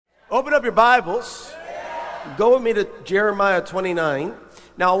Open up your Bibles. Go with me to Jeremiah 29.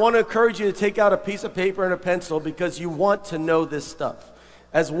 Now, I want to encourage you to take out a piece of paper and a pencil because you want to know this stuff.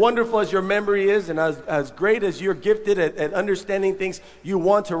 As wonderful as your memory is and as great as you're gifted at understanding things, you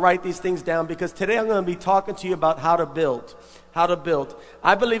want to write these things down because today I'm going to be talking to you about how to build. How to build.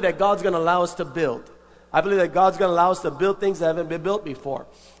 I believe that God's going to allow us to build. I believe that God's going to allow us to build things that haven't been built before.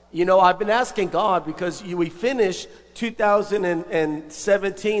 You know, I've been asking God because we finished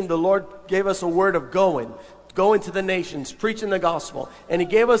 2017. The Lord gave us a word of going to the nations, preaching the gospel. And he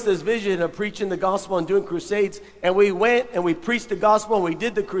gave us this vision of preaching the gospel and doing crusades. And we went and we preached the gospel and we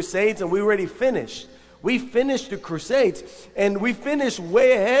did the crusades and we already finished. We finished the crusades and we finished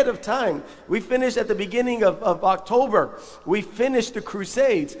way ahead of time. We finished at the beginning of October. We finished the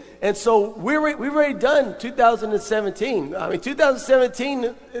crusades. And so we've already done 2017. I mean,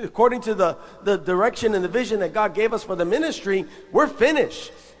 2017, according to the direction and the vision that God gave us for the ministry, we're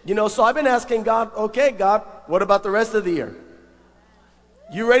finished. You know, so I've been asking God, okay, God, what about the rest of the year?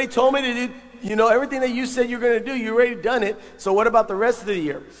 You already told me to do, you know, everything that you said you're going to do, you already done it. So what about the rest of the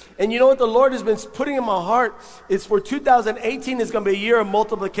year? And you know what the Lord has been putting in my heart is for 2018 is going to be a year of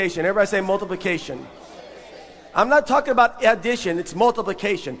multiplication. Everybody say multiplication. I'm not talking about addition, it's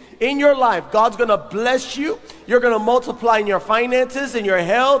multiplication. In your life, God's going to bless you. You're going to multiply in your finances, in your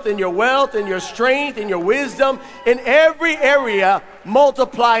health, in your wealth, in your strength, in your wisdom. In every area,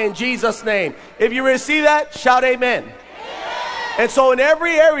 multiply in Jesus' name. If you receive that, shout amen. And so in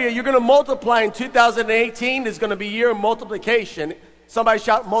every area, you're going to multiply in 2018. Is going to be a year of multiplication. Somebody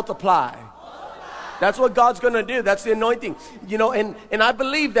shout multiply. That's what God's going to do. That's the anointing. You know, and I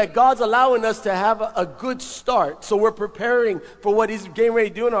believe that God's allowing us to have a good start. So we're preparing for what he's getting ready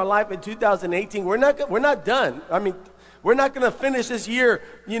to do in our life in 2018. We're not done. I mean, we're not going to finish this year,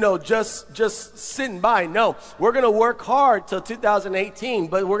 you know, just sitting by. No, we're going to work hard till 2018,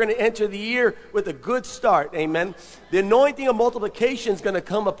 but we're going to enter the year with a good start. Amen. The anointing of multiplication is going to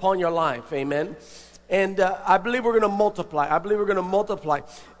come upon your life. Amen. And I believe we're going to multiply. I believe we're going to multiply.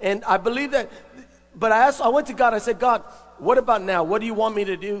 And I believe that. But I went to God. I said, God, what about now? What do you want me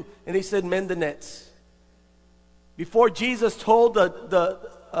to do? And he said, mend the nets. Before Jesus told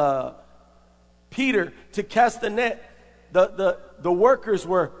Peter to cast the net, the workers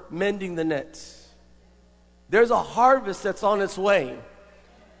were mending the nets. There's a harvest that's on its way.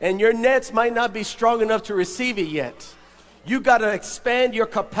 And your nets might not be strong enough to receive it yet. You got to expand your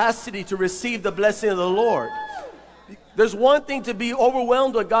capacity to receive the blessing of the Lord. There's one thing to be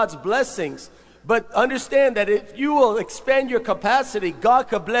overwhelmed with God's blessings. But understand that if you will expand your capacity, God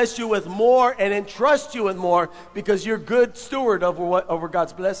could bless you with more and entrust you with more because you're good steward over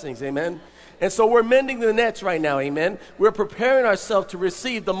God's blessings. Amen. And so we're mending the nets right now. Amen. We're preparing ourselves to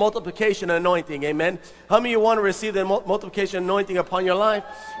receive the multiplication anointing. Amen. How many of you want to receive the multiplication anointing upon your life?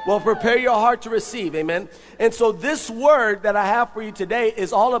 Well, prepare your heart to receive. Amen. And so this word that I have for you today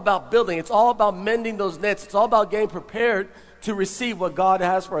is all about building. It's all about mending those nets. It's all about getting prepared to receive what God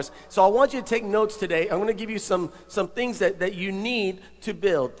has for us. So I want you to take notes today. I'm going to give you some things that you need to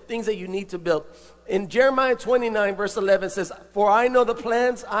build. Things that you need to build. In Jeremiah 29 verse 11 says, for I know the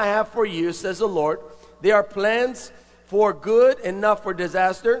plans I have for you, says the Lord. They are plans for good and not for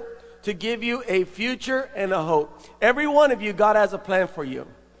disaster, to give you a future and a hope. Every one of you, God has a plan for you.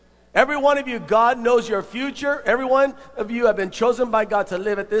 Every one of you, God knows your future. Every one of you have been chosen by God to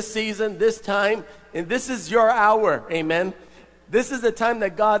live at this season, this time, and this is your hour. Amen. This is the time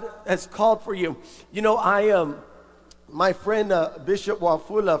that God has called for you. You know, my friend Bishop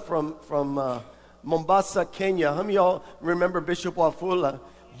Wafula from Mombasa, Kenya. How many of y'all remember Bishop Wafula?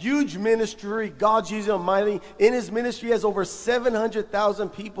 Huge ministry. God's using him mightily. In his ministry, he has over 700,000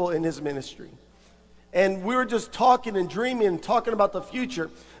 people in his ministry. And we were just talking and dreaming and talking about the future,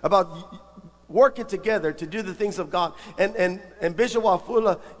 about working together to do the things of God. And Bishop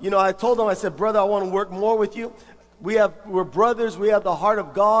Wafula, you know, I told him, I said, brother, I want to work more with you. We're brothers. We have the heart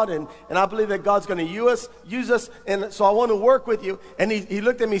of God, and I believe that God's going to use us. And so I want to work with you. And he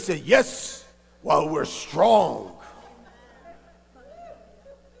looked at me and said, yes, while we're strong.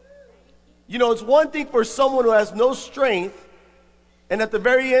 You know, it's one thing for someone who has no strength, and at the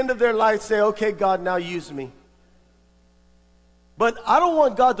very end of their life say, okay, God, now use me. But I don't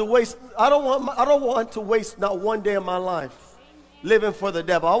want God to waste. I don't want to waste not one day of my life living for the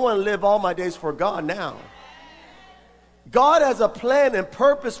devil. I want to live all my days for God now. God has a plan and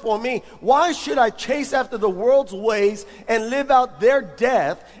purpose for me. Why should I chase after the world's ways and live out their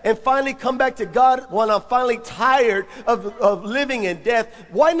death and finally come back to God when I'm finally tired of living in death?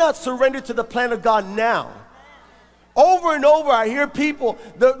 Why not surrender to the plan of God now? Over and over, I hear people,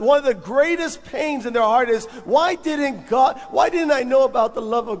 one of the greatest pains in their heart is, why didn't I know about the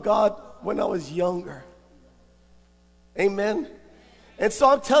love of God when I was younger? Amen. And so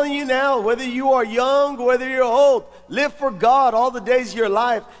I'm telling you now, whether you are young, whether you're old, live for God all the days of your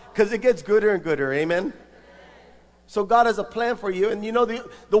life, because it gets gooder and gooder. Amen. So God has a plan for you. And you know,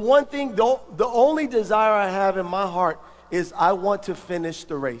 the one thing, the only desire I have in my heart is I want to finish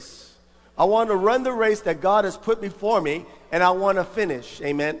the race. I want to run the race that God has put before me, and I want to finish.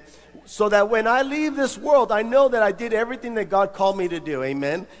 Amen. So that when I leave this world, I know that I did everything that God called me to do.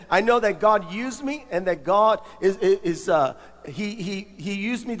 Amen. I know that God used me, and that God He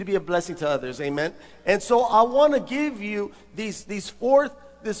used me to be a blessing to others. Amen. And so I want to give you these four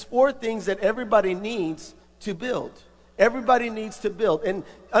things that everybody needs to build. Everybody needs to build. And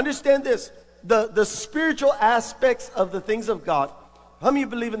understand this, the spiritual aspects of the things of God. How many of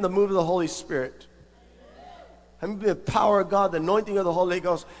you believe in the move of the Holy Spirit? How many believe in the power of God, the anointing of the Holy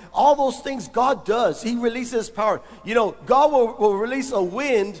Ghost? All those things God does. He releases power. You know, God will release a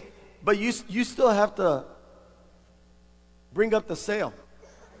wind, but you still have to bring up the sail.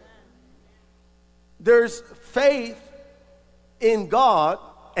 There's faith in God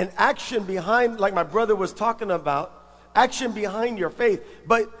and action behind, like my brother was talking about, action behind your faith.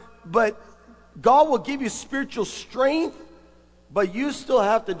 But God will give you spiritual strength, but you still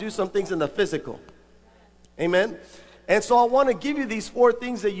have to do some things in the physical. Amen. And so I want to give you these four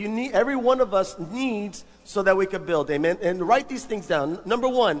things that you need, every one of us needs, so that we can build. Amen. And write these things down. Number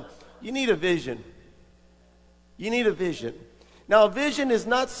one, you need a vision. You need a vision. Now, a vision is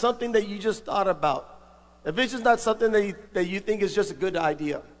not something that you just thought about. A vision is not something that you think is just a good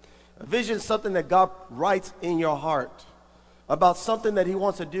idea. A vision is something that God writes in your heart about something that He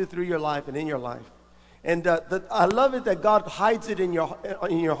wants to do through your life and in your life. And I love it that God hides it in your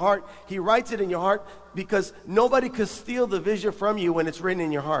heart. He writes it in your heart because nobody could steal the vision from you when it's written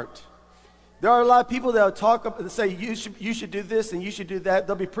in your heart. There are a lot of people that will talk up and say, you should do this and you should do that.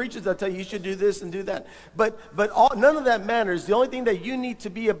 There'll be preachers that tell you should do this and do that. But none of that matters. The only thing that you need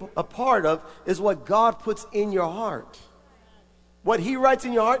to be a part of is what God puts in your heart. What He writes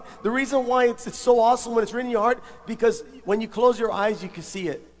in your heart. The reason why it's so awesome when it's written in your heart, because when you close your eyes, you can see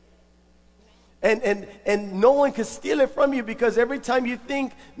it. And no one can steal it from you, because every time you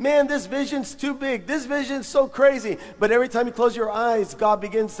think, man, this vision's too big, this vision's so crazy, but every time you close your eyes, God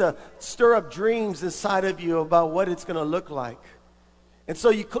begins to stir up dreams inside of you about what it's going to look like. And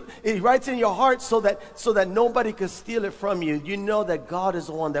so He writes in your heart so that nobody can steal it from you. You know that God is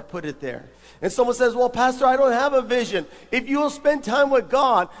the one that put it there. And someone says, well, Pastor, I don't have a vision. If you will spend time with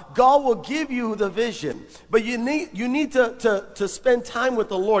God, God will give you the vision. But you need to spend time with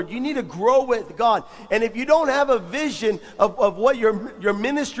the Lord. You need to grow with God. And if you don't have a vision of what your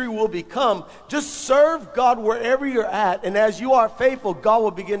ministry will become, just serve God wherever you're at. And as you are faithful, God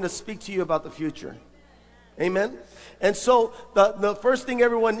will begin to speak to you about the future. Amen? And so the first thing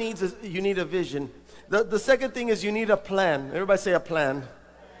everyone needs is you need a vision. The second thing is you need a plan. Everybody say a plan.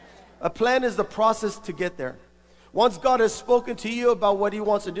 A plan is the process to get there. Once God has spoken to you about what He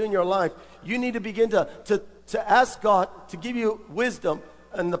wants to do in your life, you need to begin to ask God to give you wisdom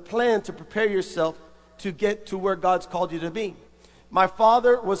and the plan to prepare yourself to get to where God's called you to be. My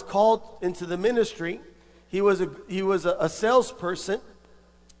father was called into the ministry. He was a salesperson.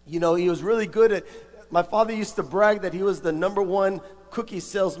 You know, he was really good at. My father used to brag that he was the #1 cookie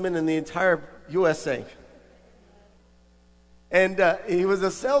salesman in the entire USA. And he was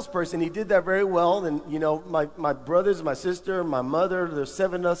a salesperson. He did that very well. And, you know, my brothers, my sister, my mother, there's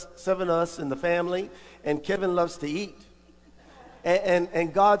seven of us in the family. And Kevin loves to eat.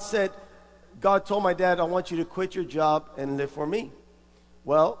 And God told my dad, I want you to quit your job and live for me.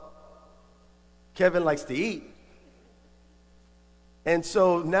 Well, Kevin likes to eat. And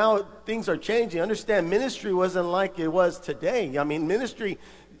so now things are changing. Understand, ministry wasn't like it was today. I mean,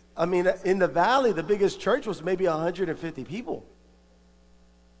 in the valley, the biggest church was maybe 150 people.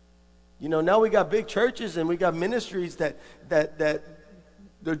 You know, now we got big churches and we got ministries that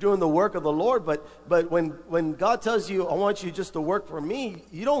they're doing the work of the Lord. But when God tells you, I want you just to work for me,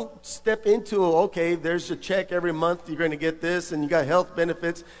 you don't step into, okay, there's a check every month, you're going to get this, and you got health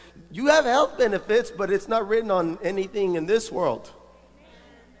benefits. You have health benefits, but it's not written on anything in this world.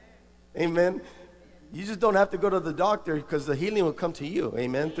 Amen. You just don't have to go to the doctor, because the healing will come to you.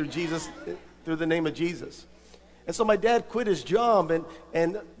 Amen. Through Jesus, through the name of Jesus. And so my dad quit his job,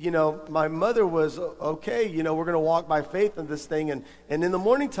 and you know, my mother was, okay, you know, we're going to walk by faith in this thing. And in the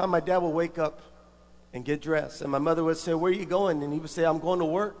morning time, my dad would wake up and get dressed. And my mother would say, where are you going? And he would say, I'm going to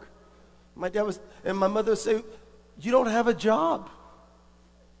work. And my mother would say, you don't have a job.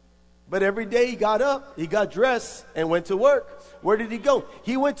 But every day he got up, he got dressed, and went to work. Where did he go?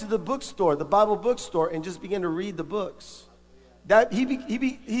 He went to the bookstore, the Bible bookstore, and just began to read the books. That he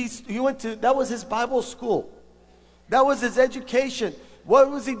went to, that was his Bible school. That was his education. What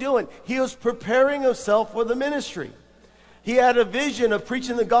was he doing? He was preparing himself for the ministry. He had a vision of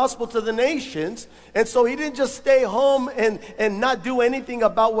preaching the gospel to the nations. And so he didn't just stay home and not do anything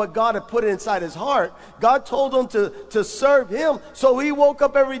about what God had put inside his heart. God told him to serve him. So he woke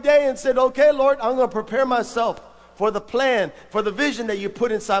up every day and said, okay, Lord, I'm going to prepare myself for the plan, for the vision that you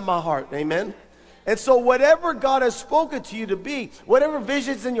put inside my heart. Amen. And so whatever God has spoken to you to be, whatever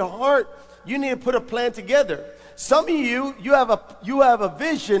vision's in your heart, you need to put a plan together. Some of you have a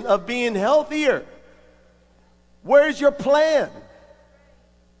vision of being healthier. Where's your plan?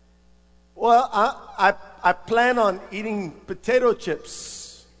 Well, I plan on eating potato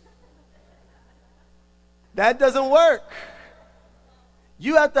chips. That doesn't work.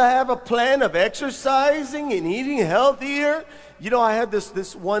 You have to have a plan of exercising and eating healthier. You know, I had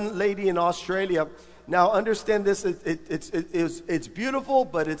this one lady in Australia. Now, understand this, it's beautiful,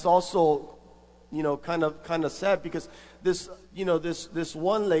 but it's also, you know, kind of sad, because this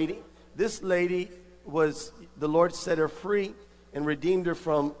one lady, was, the Lord set her free and redeemed her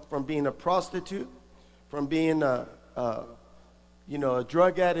from being a prostitute, from being a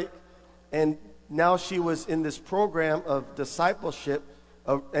drug addict, and now she was in this program of discipleship,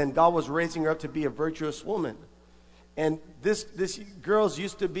 and God was raising her up to be a virtuous woman. And this girl's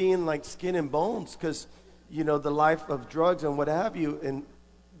used to being like skin and bones, because, you know, the life of drugs and what have you, and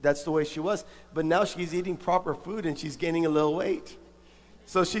that's the way she was. But now she's eating proper food and she's gaining a little weight.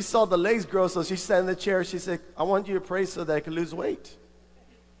 So she saw the legs grow, so she sat in the chair. She said, I want you to pray so that I can lose weight.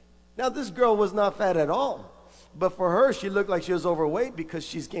 Now, this girl was not fat at all. But for her, she looked like she was overweight because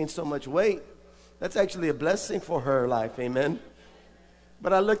she's gained so much weight. That's actually a blessing for her life, amen?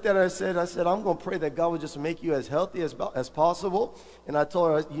 But I looked at her and I said, I'm going to pray that God will just make you as healthy as possible. And I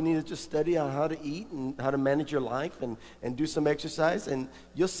told her, you need to just study on how to eat and how to manage your life and do some exercise. And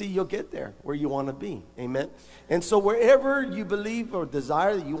you'll see you'll get there where you want to be. Amen. And so wherever you believe or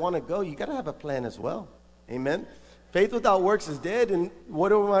desire that you want to go, you got to have a plan as well. Amen. Faith without works is dead. And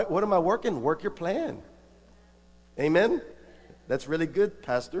what am I working? Work your plan. Amen. That's really good,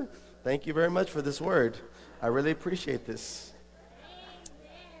 Pastor. Thank you very much for this word. I really appreciate this.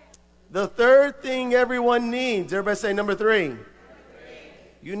 The third thing everyone needs, everybody say number 3.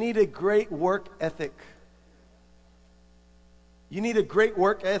 You need a great work ethic. You need a great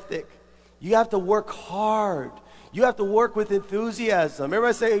work ethic. You have to work hard. You have to work with enthusiasm.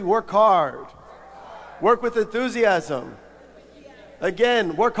 Everybody say work hard. Work with enthusiasm.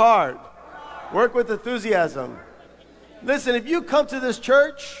 Again, work hard. Work with enthusiasm. Listen, if you come to this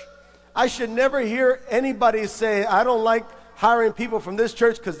church, I should never hear anybody say, I don't like hiring people from this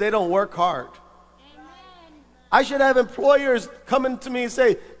church because they don't work hard. Amen. I should have employers coming to me and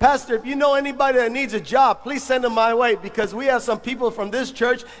say, Pastor, if you know anybody that needs a job, please send them my way, because we have some people from this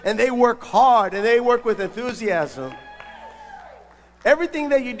church and they work hard and they work with enthusiasm. Everything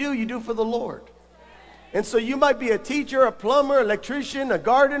that you do for the Lord. And so you might be a teacher, a plumber, electrician, a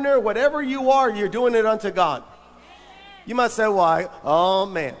gardener, whatever you are, you're doing it unto God. You might say, why? Oh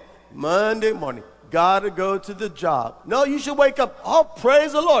man, Monday morning. Got to go to the job. No, you should wake up. Oh,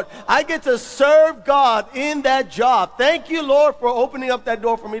 praise the Lord. I get to serve God in that job. Thank you, Lord, for opening up that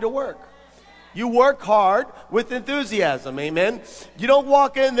door for me to work. You work hard with enthusiasm. Amen. You don't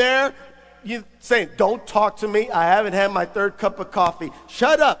walk in there, you say, don't talk to me. I haven't had my 3rd cup of coffee.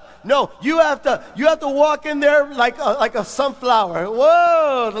 Shut up. No, you have to walk in there like a sunflower.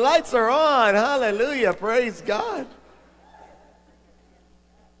 Whoa, the lights are on. Hallelujah. Praise God.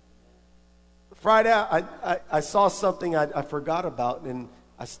 Friday, I saw something I forgot about, and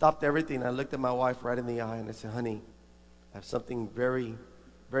I stopped everything. I looked at my wife right in the eye, and I said, honey, I have something very,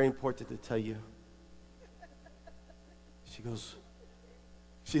 very important to tell you.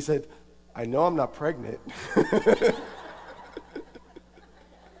 She said, I know I'm not pregnant.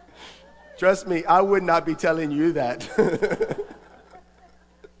 Trust me, I would not be telling you that.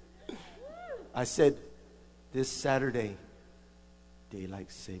 I said, this Saturday,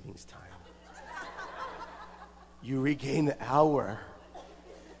 daylight savings time. You regain an hour.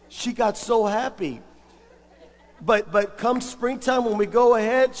 She got so happy. But come springtime when we go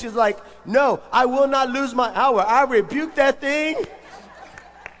ahead, she's like, no, I will not lose my hour. I rebuke that thing.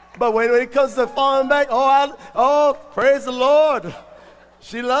 But when it comes to falling back, praise the Lord.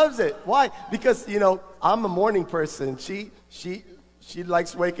 She loves it. Why? Because, you know, I'm a morning person. She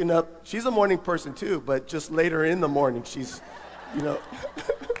likes waking up. She's a morning person too, but just later in the morning, she's, you know.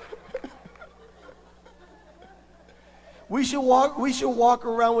 We should walk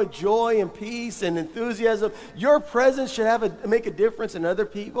around with joy and peace and enthusiasm. Your presence should make a difference in other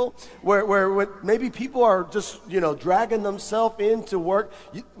people. Where maybe people are just, dragging themselves into work.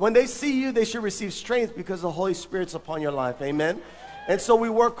 When they see you, they should receive strength because the Holy Spirit's upon your life. Amen. And so we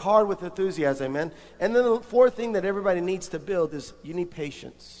work hard with enthusiasm. Amen. And then the fourth thing that everybody needs to build is you need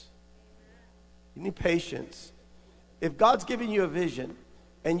patience. You need patience. If God's giving you a vision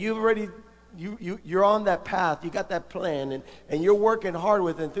and you've already you're on that path, you got that plan, and you're working hard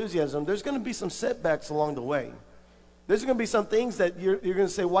with enthusiasm, there's going to be some setbacks along the way. There's going to be some things that you're going to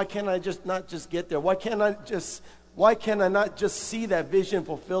say, why can't I not just get there? Why can I not just see that vision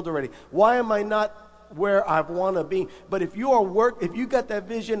fulfilled already? Why am I not where I want to be? But if you got that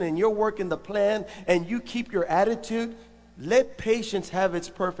vision and you're working the plan and you keep your attitude, let patience have its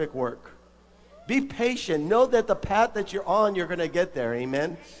perfect work. Be patient. Know that the path that you're on, you're going to get there.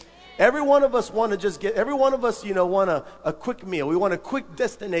 Amen. Every one of us want a quick meal. We want a quick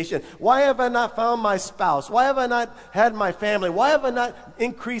destination. Why have I not found my spouse? Why have I not had my family? Why have I not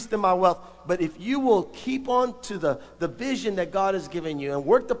increased in my wealth? But if you will keep on to the vision that God has given you and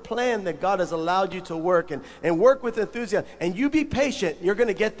work the plan that God has allowed you to work and work with enthusiasm, and you be patient, you're going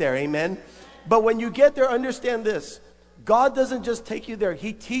to get there. Amen. But when you get there, understand this. God doesn't just take you there.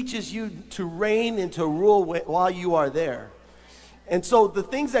 He teaches you to reign and to rule while you are there. And so the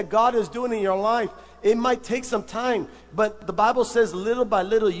things that God is doing in your life, it might take some time, but the Bible says little by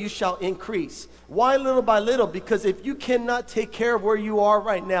little you shall increase. Why little by little? Because if you cannot take care of where you are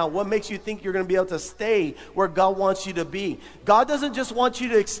right now, what makes you think you're going to be able to stay where God wants you to be? God doesn't just want you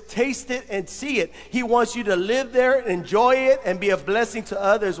to taste it and see it. He wants you to live there, enjoy it, and be a blessing to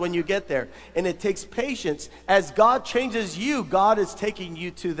others when you get there. And it takes patience. As God changes you, God is taking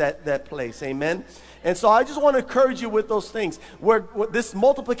you to that place. Amen. And so I just want to encourage you with those things where this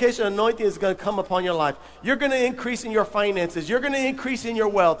multiplication anointing is going to come upon your life. You're going to increase in your finances. You're going to increase in your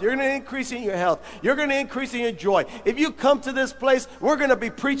wealth. You're going to increase in your health. You're going to increase in your joy. If you come to this place, we're going to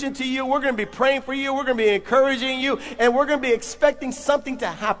be preaching to you. We're going to be praying for you. We're going to be encouraging you. And we're going to be expecting something to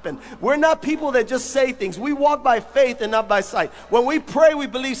happen. We're not people that just say things. We walk by faith and not by sight. When we pray, we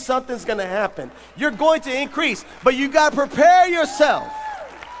believe something's going to happen. You're going to increase, but you got to prepare yourself.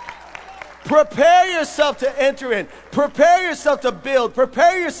 Prepare yourself to enter in. Prepare yourself to build.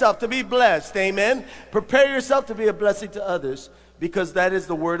 Prepare yourself to be blessed. Amen. Prepare yourself to be a blessing to others, because that is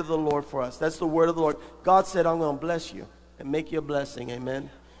the word of the Lord for us. That's the word of the Lord. God said, I'm going to bless you and make you a blessing.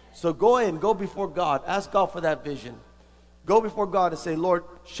 Amen. So go ahead and go before God. Ask God for that vision. Go before God and say, Lord,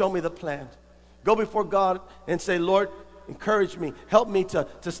 show me the plan. Go before God and say, Lord, encourage me. Help me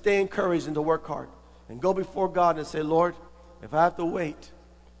to stay encouraged and to work hard. And go before God and say, Lord, if I have to wait,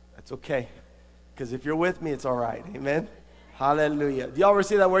 that's okay. Because if you're with me, it's all right. Amen. Hallelujah. Do y'all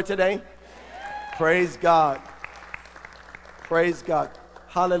receive that word today? Praise God. Praise God.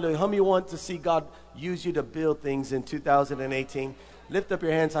 Hallelujah. How many want to see God use you to build things in 2018? Lift up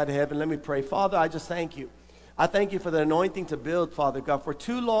your hands high to heaven. Let me pray. Father, I just thank you. I thank you for the anointing to build, Father God. For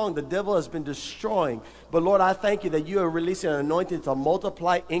too long, the devil has been destroying. But Lord, I thank you that you are releasing an anointing to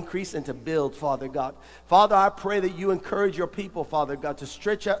multiply, increase, and to build, Father God. Father, I pray that you encourage your people, Father God, to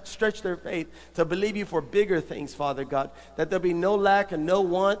stretch their faith, to believe you for bigger things, Father God. That there be no lack and no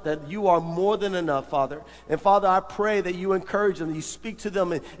want, that you are more than enough, Father. And Father, I pray that you encourage them, you speak to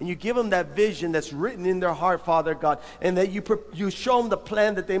them, and you give them that vision that's written in their heart, Father God. And that you show them the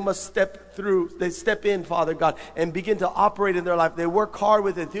plan that they must step through, they step in, Father God, and begin to operate in their life. They work hard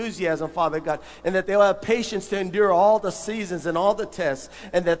with enthusiasm, Father God, and that they will have patience to endure all the seasons and all the tests,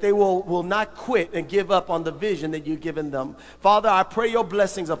 and that they will not quit and give up on the vision that you've given them. Father, I pray your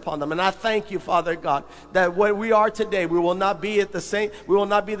blessings upon them, and I thank you, Father God, that where we are today, we will not be the same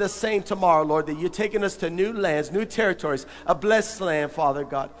tomorrow, Lord, that you're taking us to new lands, new territories, a blessed land, Father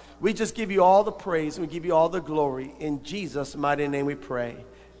God. We just give you all the praise, and we give you all the glory. In Jesus' mighty name we pray.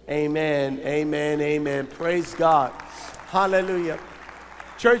 Amen, amen, amen. Praise God. Hallelujah.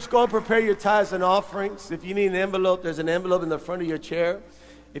 Church, go and prepare your tithes and offerings. If you need an envelope, there's an envelope in the front of your chair.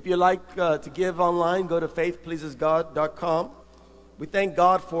 If you like to give online, go to faithpleasesgod.com. We thank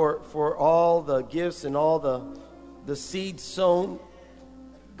God for all the gifts and all the seeds sown.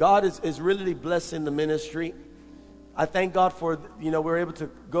 God is really blessing the ministry. I thank God for, we're able to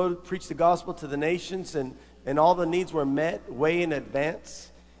go preach the gospel to the nations, and all the needs were met way in advance.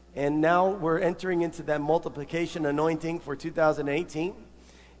 And now we're entering into that multiplication anointing for 2018.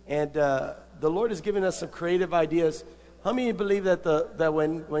 And the Lord has given us some creative ideas. How many of you believe that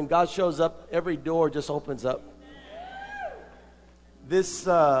when God shows up, every door just opens up?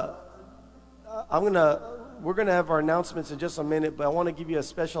 We're going to have our announcements in just a minute, but I want to give you a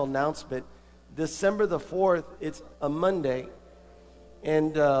special announcement. December the 4th, it's a Monday,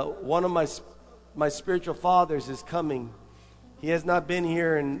 and one of my spiritual fathers is coming. He has not been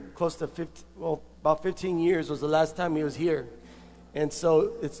here in close to about 15 years was the last time he was here. And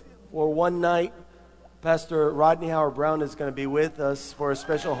so it's for one night. Pastor Rodney Howard Brown is going to be with us for a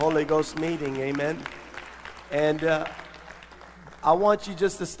special Holy Ghost meeting. Amen. And I want you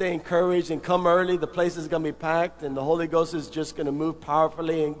just to stay encouraged and come early. The place is going to be packed, and the Holy Ghost is just going to move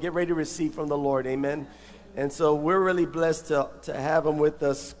powerfully, and get ready to receive from the Lord. Amen. And so we're really blessed to have him with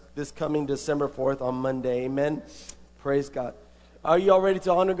us this coming December 4th on Monday. Amen. Praise God. Are you all ready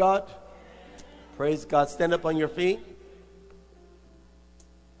to honor God? Praise God. Stand up on your feet.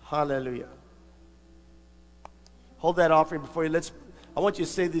 Hallelujah. Hold that offering before you. I want you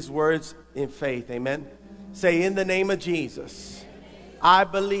to say these words in faith. Amen. Say, in the name of Jesus, I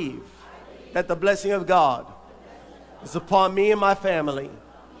believe that the blessing of God is upon me and my family.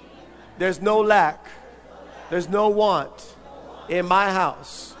 There's no lack. There's no want in my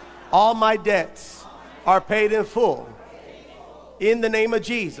house. All my debts are paid in full. In the name of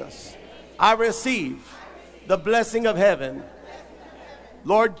Jesus, I receive the blessing of heaven.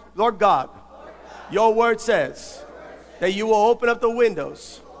 Lord God, your word says that you will open up the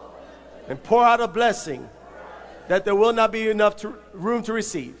windows and pour out a blessing that there will not be enough room to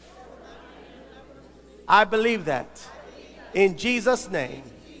receive. I believe that. In Jesus' name,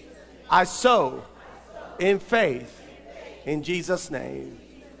 I sow in faith. In Jesus' name.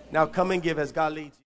 Now come and give as God leads you.